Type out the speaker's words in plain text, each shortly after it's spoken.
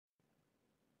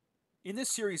In this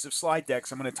series of slide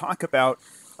decks, I'm going to talk about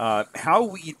how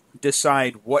we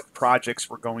decide what projects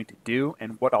we're going to do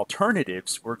and what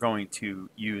alternatives we're going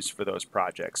to use for those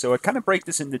projects. So I kind of break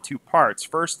this into two parts.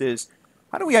 First is,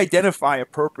 how do we identify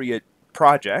appropriate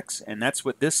projects? And that's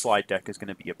what this slide deck is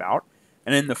going to be about.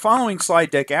 And then the following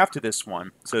slide deck after this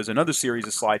one, so there's another series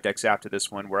of slide decks after this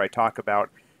one where I talk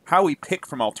about how we pick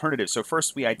from alternatives. So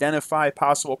first we identify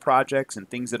possible projects and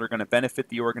things that are going to benefit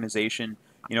the organization,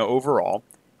 overall.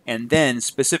 And then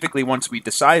specifically once we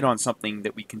decide on something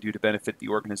that we can do to benefit the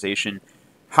organization,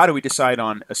 how do we decide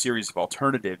on a series of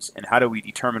alternatives, and how do we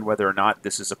determine whether or not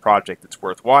this is a project that's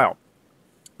worthwhile?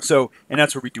 So, and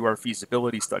that's where we do our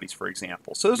feasibility studies, for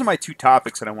example. So those are my two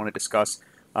topics that I want to discuss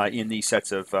in these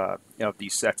sets of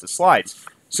slides.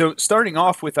 So starting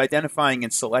off with identifying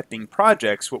and selecting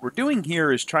projects, what we're doing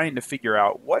here is trying to figure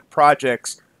out what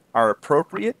projects are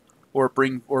appropriate or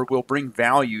will bring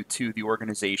value to the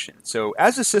organization. So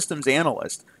as a systems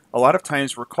analyst, a lot of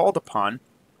times we're called upon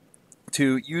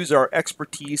to use our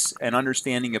expertise and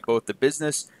understanding of both the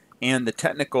business and the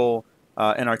technical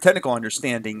and our technical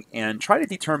understanding, and try to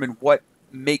determine what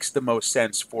makes the most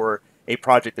sense for a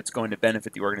project that's going to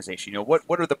benefit the organization.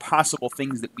 What are the possible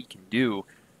things that we can do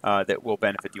that will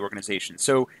benefit the organization.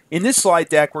 So in this slide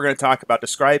deck, we're going to talk about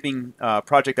describing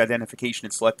project identification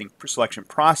and selection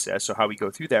process, so how we go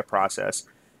through that process.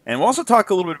 And we'll also talk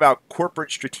a little bit about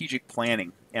corporate strategic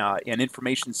planning and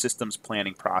information systems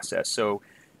planning process. So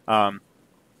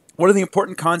one of the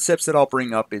important concepts that I'll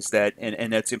bring up is that,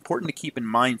 and that's important to keep in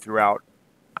mind throughout,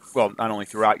 well, not only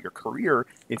throughout your career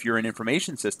if you're in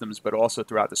information systems, but also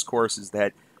throughout this course, is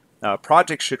that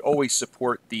projects should always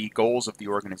support the goals of the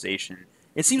organization.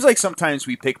 It seems like sometimes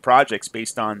we pick projects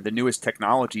based on the newest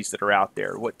technologies that are out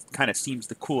there, what kind of seems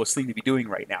the coolest thing to be doing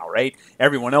right now, right?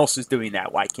 Everyone else is doing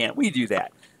that. Why can't we do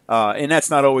that? And that's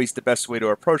not always the best way to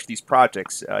approach these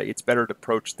projects. It's better to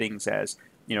approach things as,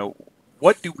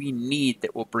 what do we need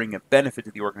that will bring a benefit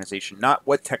to the organization, not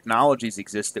what technologies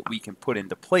exist that we can put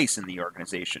into place in the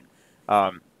organization.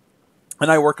 And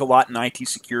I work a lot in IT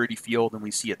security field, and we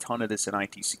see a ton of this in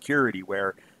IT security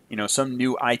where some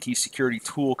new IT security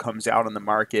tool comes out on the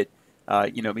market,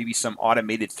 maybe some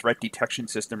automated threat detection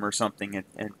system or something,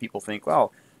 and people think,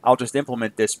 well, I'll just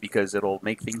implement this because it'll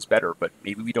make things better, but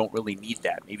maybe we don't really need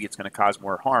that. Maybe it's going to cause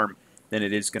more harm than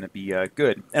it is going to be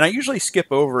good. And I usually skip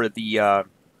over the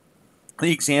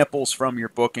examples from your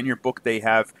book. In your book they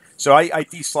have, so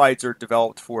these slides are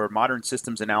developed for Modern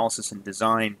Systems Analysis and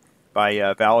Design by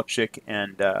Valachik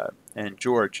and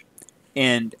George.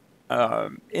 And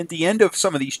at the end of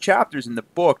some of these chapters in the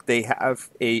book, they have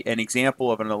an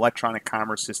example of an electronic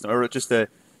commerce system, or just an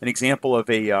example of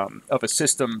a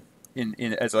system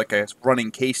as like a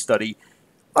running case study.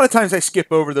 A lot of times I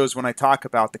skip over those when I talk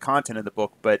about the content of the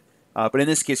book, but in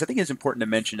this case, I think it's important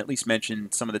to at least mention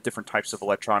some of the different types of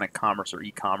electronic commerce or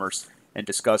e-commerce and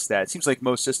discuss that. It seems like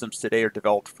most systems today are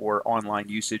developed for online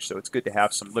usage, so it's good to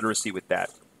have some literacy with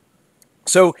that.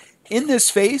 So in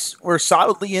this phase, we're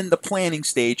solidly in the planning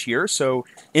stage here. So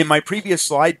in my previous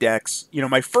slide decks,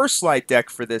 my first slide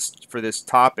deck for this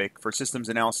topic, for systems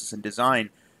analysis and design,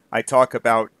 I talk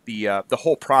about the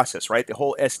whole process, right? The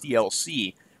whole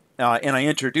SDLC, and I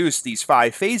introduced these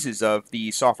 5 phases of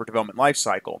the software development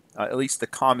lifecycle, at least the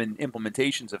common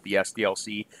implementations of the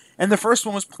SDLC. And the first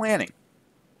one was planning.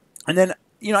 And then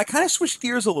I kind of switched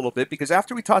gears a little bit, because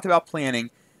after we talked about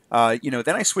planning,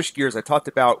 then I switched gears. I talked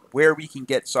about where we can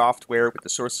get software with the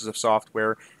sources of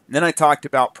software. And then I talked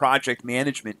about project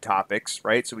management topics,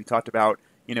 right? So we talked about,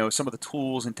 some of the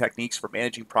tools and techniques for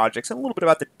managing projects, and a little bit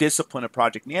about the discipline of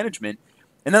project management.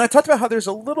 And then I talked about how there's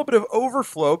a little bit of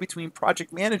overflow between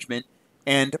project management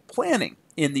and planning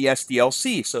in the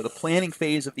SDLC. So the planning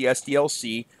phase of the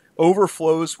SDLC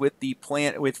overflows with the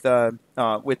with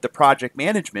the project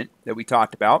management that we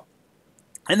talked about.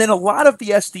 And then a lot of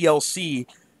the SDLC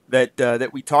that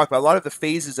we talk about, a lot of the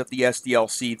phases of the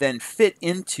SDLC then fit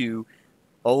into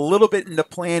a little bit into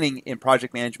planning in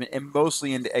project management and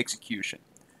mostly into execution.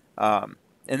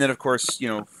 And then, of course,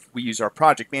 we use our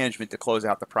project management to close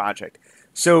out the project.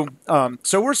 So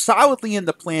we're solidly in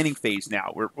the planning phase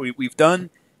now. We've done,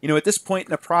 at this point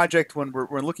in a project, when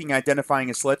we're looking at identifying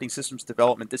and selecting systems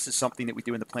development, this is something that we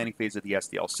do in the planning phase of the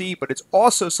SDLC, but it's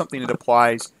also something that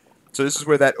applies. So this is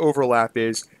where that overlap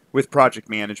is with project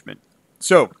management.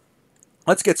 So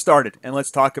let's get started and let's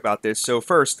talk about this. So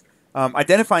first,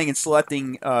 identifying and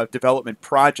selecting development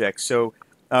projects. So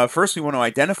first, we want to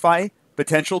identify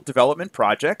potential development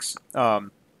projects.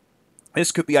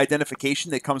 This could be identification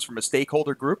that comes from a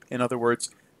stakeholder group. In other words,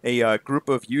 a group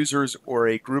of users or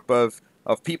a group of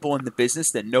people in the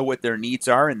business that know what their needs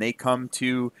are, and they come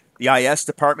to the IS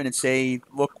department and say,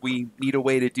 look, we need a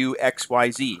way to do X,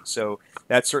 Y, Z. So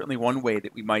that's certainly one way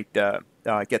that we might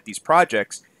get these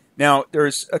projects. Now,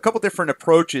 there's a couple different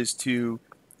approaches to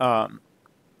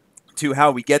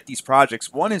how we get these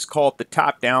projects. One is called the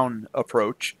top-down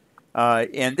approach,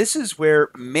 and this is where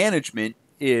management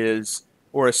is,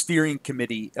 or a steering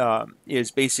committee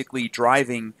is basically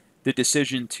driving the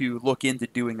decision to look into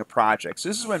doing a project. So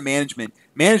this is when management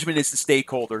is the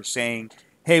stakeholder saying,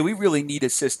 hey, we really need a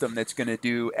system that's going to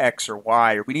do X or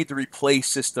Y, or we need to replace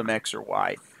system X or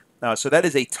Y. So that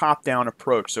is a top-down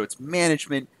approach. So it's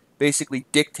management basically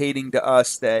dictating to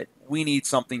us that we need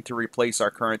something to replace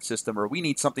our current system, or we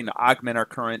need something to augment our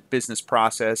current business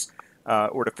process,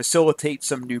 or to facilitate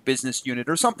some new business unit,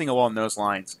 or something along those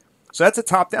lines. So that's a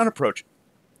top-down approach.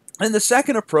 And the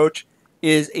second approach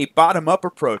is a bottom-up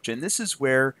approach, and this is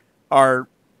where our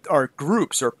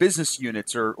groups or business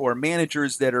units or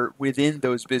managers that are within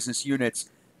those business units,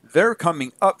 they're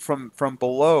coming up from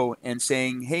below and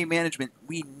saying, hey, management,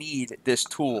 we need this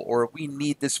tool, or we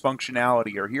need this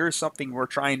functionality, or here's something we're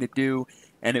trying to do,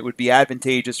 and it would be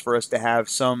advantageous for us to have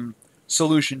some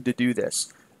solution to do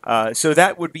this. So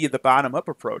that would be the bottom-up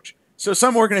approach. So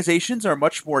some organizations are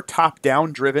much more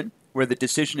top-down driven, where the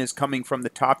decision is coming from the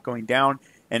top going down,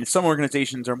 and some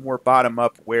organizations are more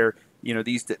bottom-up, where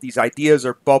these ideas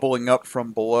are bubbling up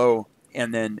from below,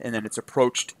 and then it's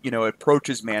approached,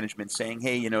 approaches management saying,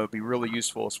 hey, it'd be really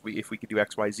useful if we could do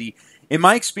X, Y, Z. In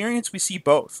my experience, we see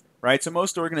both, right? So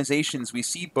most organizations, we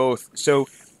see both. So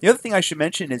the other thing I should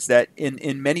mention is that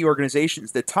in many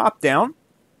organizations, the top-down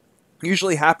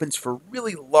usually happens for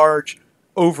really large,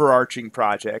 overarching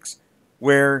projects,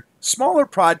 where smaller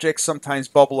projects sometimes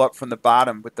bubble up from the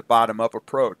bottom with the bottom-up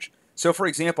approach. So, for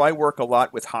example, I work a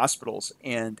lot with hospitals,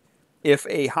 and if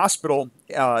a hospital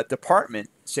department,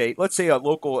 let's say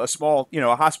a small,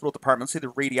 a hospital department, let's say the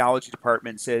radiology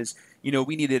department says,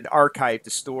 we need an archive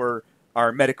to store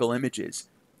our medical images.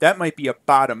 That might be a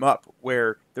bottom up,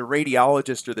 where the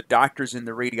radiologist or the doctors in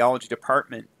the radiology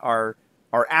department are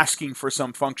asking for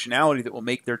some functionality that will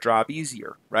make their job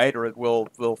easier, right? Or it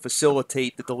will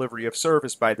facilitate the delivery of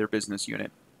service by their business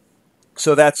unit.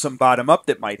 So that's some bottom up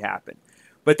that might happen.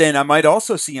 But then I might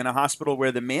also see in a hospital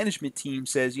where the management team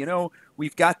says,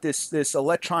 we've got this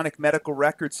electronic medical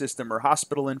record system or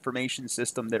hospital information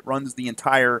system that runs the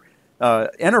entire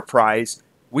enterprise.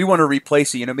 We want to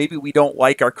replace it. Maybe we don't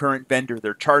like our current vendor.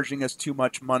 They're charging us too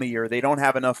much money, or they don't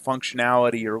have enough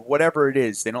functionality, or whatever it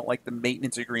is. They don't like the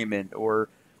maintenance agreement, or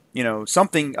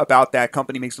something about that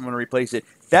company makes them want to replace it.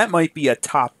 That might be a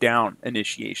top-down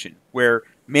initiation, where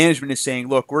management is saying,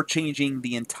 look, we're changing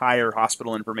the entire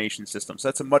hospital information system. So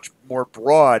that's a much more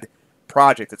broad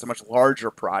project. It's a much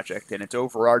larger project, and it's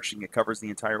overarching. It covers the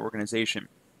entire organization.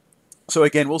 So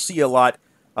again, we'll see a lot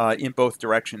in both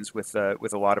directions with a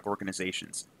lot of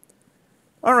organizations.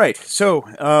 All right, so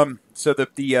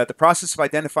the process of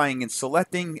identifying and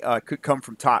selecting could come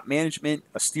from top management,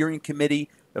 a steering committee,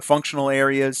 the functional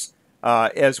areas,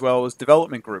 as well as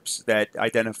development groups that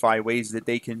identify ways that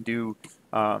they can do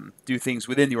things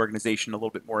within the organization a little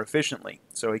bit more efficiently.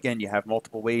 So again, you have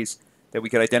multiple ways that we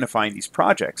could identify in these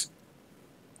projects.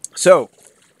 So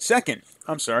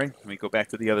let me go back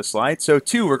to the other slide. So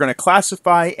 2, we're going to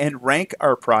classify and rank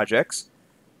our projects.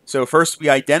 So first we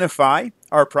identify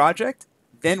our project,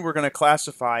 then we're going to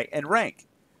classify and rank.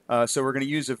 So we're going to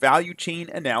use a value chain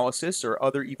analysis or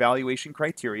other evaluation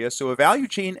criteria. So a value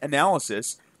chain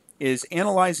analysis is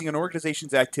analyzing an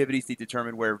organization's activities to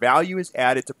determine where value is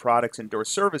added to products and/or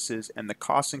services and the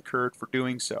costs incurred for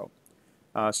doing so.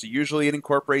 So usually it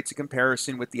incorporates a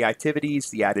comparison with the activities,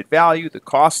 the added value, the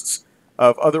costs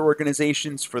of other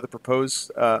organizations for the purpose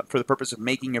of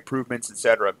making improvements,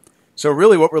 etc. So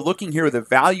really what we're looking here with a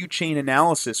value chain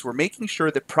analysis, we're making sure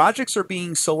that projects are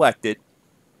being selected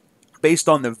based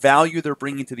on the value they're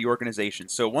bringing to the organization.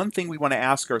 So one thing we want to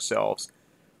ask ourselves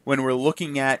when we're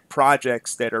looking at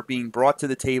projects that are being brought to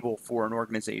the table for an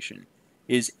organization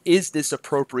is this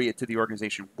appropriate to the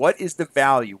organization? What is the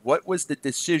value? What was the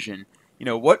decision?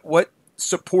 What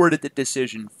supported the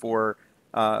decision for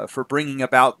bringing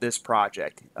about this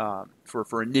project,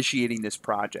 for initiating this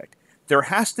project? There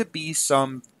has to be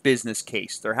some business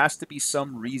case. There has to be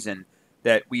some reason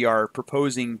that we are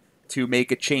proposing to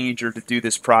make a change or to do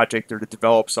this project or to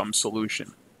develop some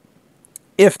solution.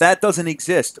 If that doesn't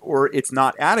exist or it's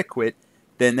not adequate,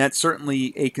 then that's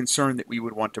certainly a concern that we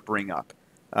would want to bring up.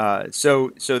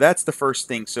 So that's the first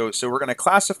thing. So we're going to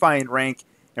classify and rank,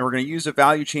 and we're going to use a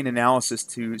value chain analysis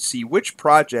to see which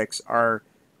projects are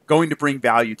going to bring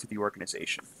value to the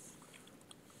organization.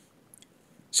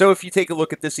 So if you take a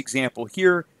look at this example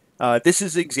here, This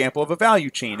is an example of a value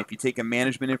chain. If you take a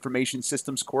management information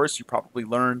systems course, you probably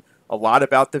learn a lot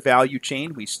about the value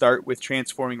chain. We start with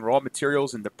transforming raw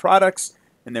materials into products,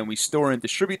 and then we store and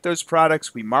distribute those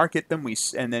products. We market them,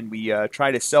 and then we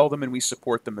try to sell them, and we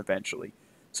support them eventually.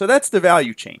 So that's the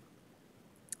value chain.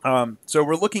 So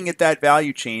we're looking at that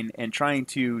value chain and trying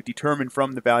to determine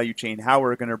from the value chain how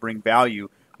we're going to bring value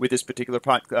with this particular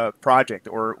project,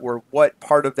 or what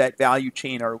part of that value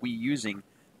chain are we using,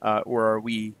 or are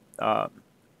we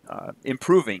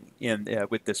improving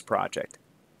with this project.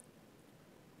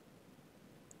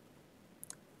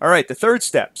 All right, the third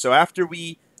step. So after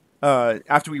we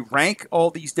rank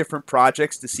all these different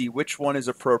projects to see which one is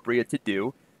appropriate to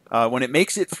do, when it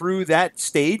makes it through that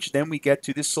stage, then we get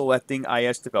to the selecting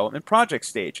IS development project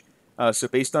stage. So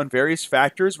based on various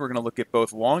factors, we're going to look at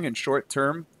both long and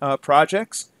short-term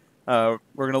projects. We're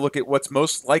going to look at what's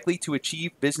most likely to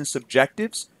achieve business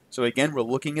objectives. So again, we're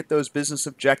looking at those business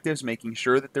objectives, making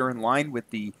sure that they're in line with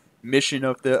the mission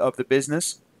of the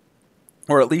business,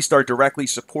 or at least are directly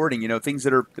supporting. Things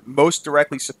that are most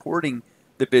directly supporting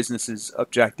the business's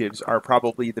objectives are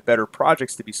probably the better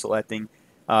projects to be selecting.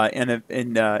 And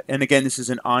again, this is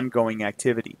an ongoing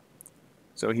activity.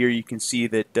 So here you can see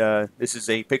that this is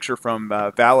a picture from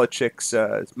Valachik's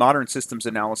Modern Systems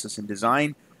Analysis and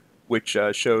Design, which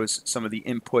shows some of the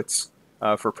inputs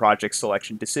for project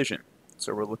selection decision.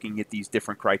 So we're looking at these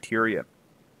different criteria.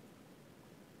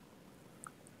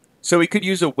 So we could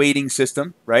use a weighting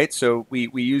system, right? So we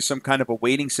use some kind of a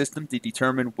weighting system to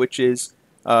determine which is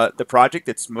the project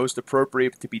that's most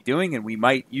appropriate to be doing, and we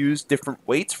might use different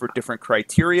weights for different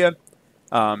criteria.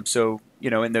 So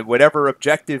in the whatever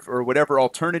objective or whatever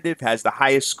alternative has the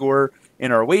highest score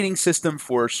in our weighting system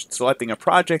for selecting a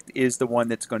project is the one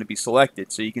that's going to be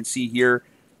selected. So you can see here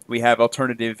we have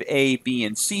alternative A, B,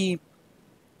 and C,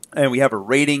 and we have a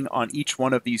rating on each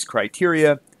one of these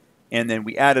criteria, and then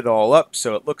we add it all up.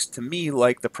 So it looks to me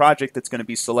like the project that's going to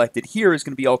be selected here is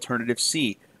going to be alternative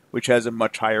C, which has a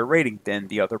much higher rating than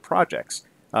the other projects.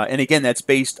 And again, that's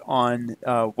based on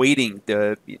weighting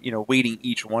weighting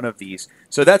each one of these.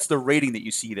 So that's the rating that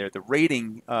you see there. The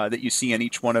rating that you see in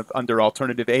each one of under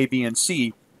alternative A, B, and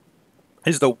C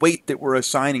is the weight that we're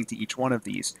assigning to each one of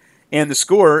these. And the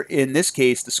score, in this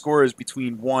case, the score is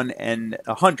between 1 and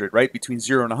 100, right? Between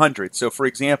 0 and 100. So for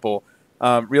example,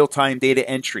 real-time data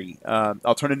entry,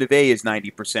 alternative A is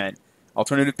 90%,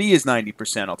 alternative B is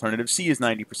 90%, alternative C is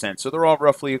 90%. So they're all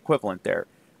roughly equivalent there.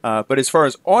 But as far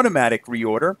as automatic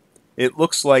reorder, it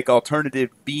looks like alternative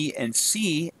B and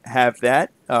C have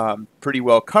that pretty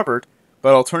well covered,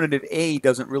 but alternative A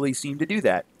doesn't really seem to do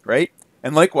that, right?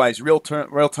 And likewise,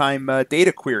 real-time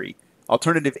data query.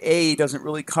 Alternative A doesn't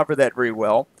really cover that very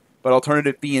well, but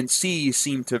alternative B and C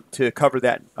seem to cover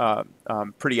that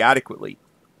pretty adequately.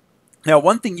 Now,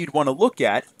 one thing you'd want to look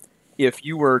at if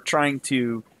you were trying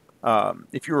to,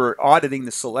 if you were auditing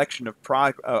the selection of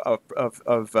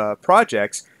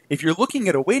projects, if you're looking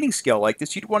at a weighting scale like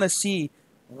this, you'd want to see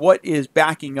what is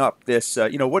backing up this,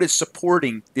 what is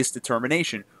supporting this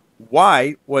determination.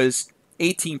 Why was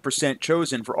 18%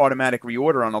 chosen for automatic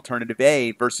reorder on alternative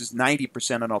A versus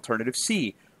 90% on alternative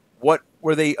C? What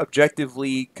were they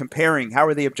objectively comparing? How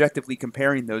are they objectively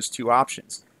comparing those two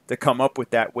options to come up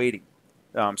with that weighting?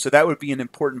 So that would be an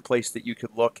important place that you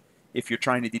could look if you're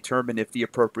trying to determine if the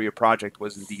appropriate project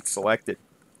was indeed selected.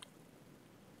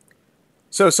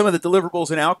 So some of the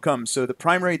deliverables and outcomes. So the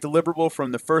primary deliverable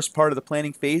from the first part of the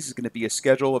planning phase is going to be a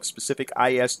schedule of specific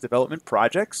IS development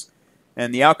projects.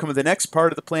 And the outcome of the next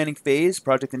part of the planning phase,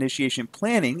 project initiation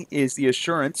planning, is the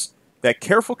assurance that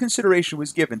careful consideration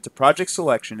was given to project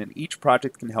selection and each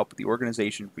project can help the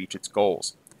organization reach its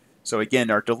goals. So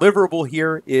again, our deliverable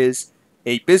here is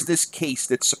a business case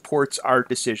that supports our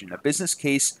decision, a business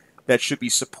case that should be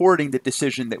supporting the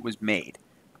decision that was made.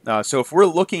 So if we're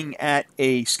looking at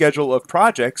a schedule of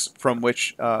projects from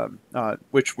which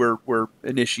we're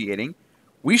initiating,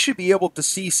 we should be able to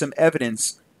see some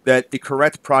evidence that the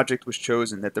correct project was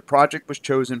chosen, that the project was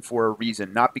chosen for a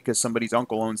reason, not because somebody's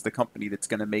uncle owns the company that's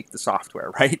going to make the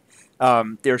software, right?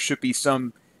 There should be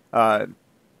some, and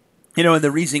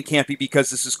the reason can't be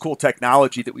because this is cool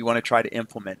technology that we want to try to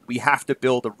implement. We have to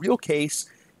build a real case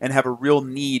and have a real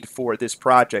need for this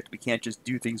project. We can't just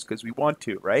do things because we want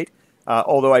to, right?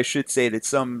 Although I should say that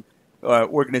some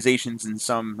organizations and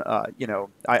some,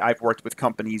 I've worked with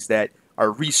companies that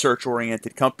are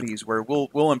research-oriented companies where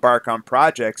we'll embark on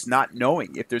projects not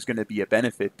knowing if there's going to be a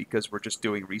benefit because we're just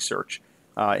doing research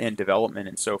and development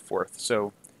and so forth.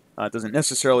 So it doesn't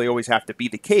necessarily always have to be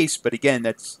the case, but again,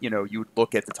 that's, you would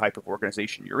look at the type of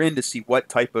organization you're in to see what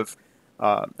type of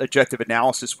objective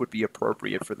analysis would be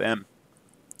appropriate for them.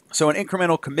 So an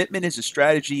incremental commitment is a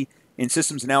strategy in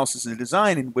systems analysis and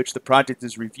design in which the project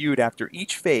is reviewed after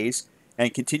each phase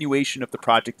and continuation of the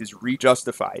project is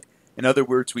rejustified. In other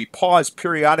words, we pause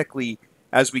periodically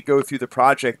as we go through the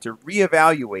project to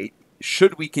reevaluate,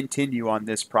 should we continue on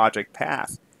this project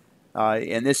path.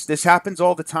 And this happens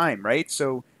all the time, right?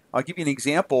 So I'll give you an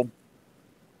example.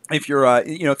 If you're,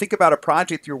 think about a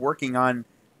project you're working on,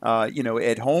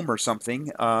 at home or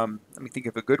something. Let me think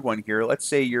of a good one here. Let's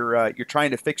say you're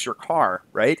trying to fix your car,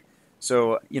 right?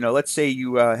 So, let's say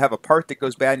you have a part that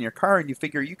goes bad in your car and you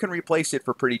figure you can replace it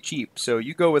for pretty cheap. So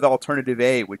you go with alternative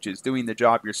A, which is doing the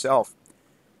job yourself.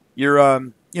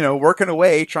 You're, working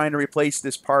away trying to replace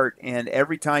this part, and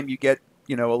every time you get,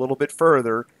 a little bit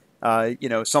further,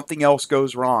 something else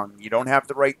goes wrong. You don't have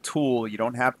the right tool. You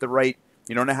don't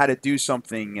know how to do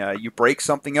something. You break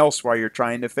something else while you're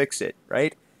trying to fix it,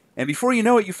 right? And before you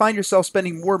know it, you find yourself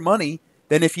spending more money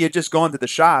than if you had just gone to the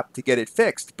shop to get it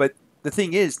fixed. But the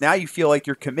thing is, now you feel like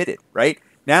you're committed, right?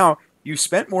 Now you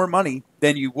spent more money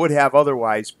than you would have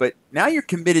otherwise, but now you're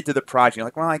committed to the project. You're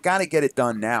like, well, I got to get it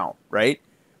done now, right?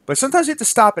 But sometimes we have to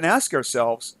stop and ask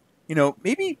ourselves,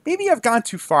 maybe I've gone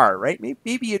too far, right?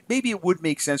 Maybe it would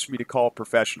make sense for me to call a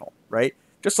professional, right?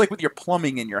 Just like with your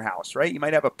plumbing in your house, right? You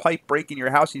might have a pipe break in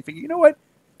your house and you think, you know what?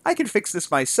 I can fix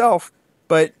this myself.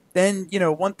 But then,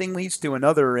 one thing leads to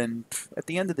another. And at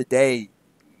the end of the day,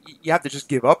 you have to just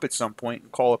give up at some point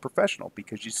and call a professional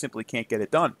because you simply can't get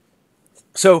it done.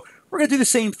 So we're going to do the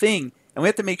same thing. And we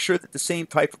have to make sure that the same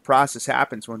type of process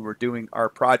happens when we're doing our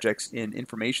projects in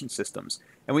information systems.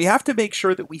 And we have to make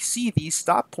sure that we see these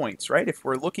stop points, right? If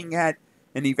we're looking at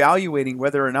and evaluating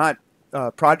whether or not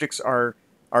projects are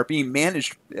being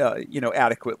managed,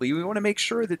 adequately, we want to make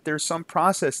sure that there's some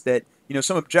process that,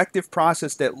 some objective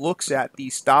process that looks at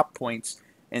these stop points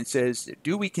and says,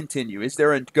 do we continue? Is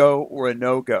there a go or a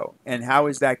no-go? And how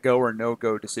is that go or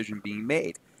no-go decision being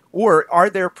made? Or are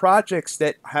there projects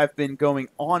that have been going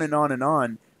on and on and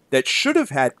on that should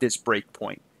have had this break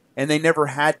point and they never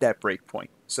had that break point?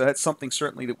 So that's something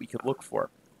certainly that we could look for.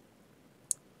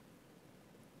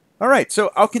 All right,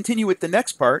 so I'll continue with the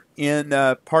next part in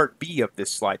part B of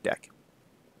this slide deck.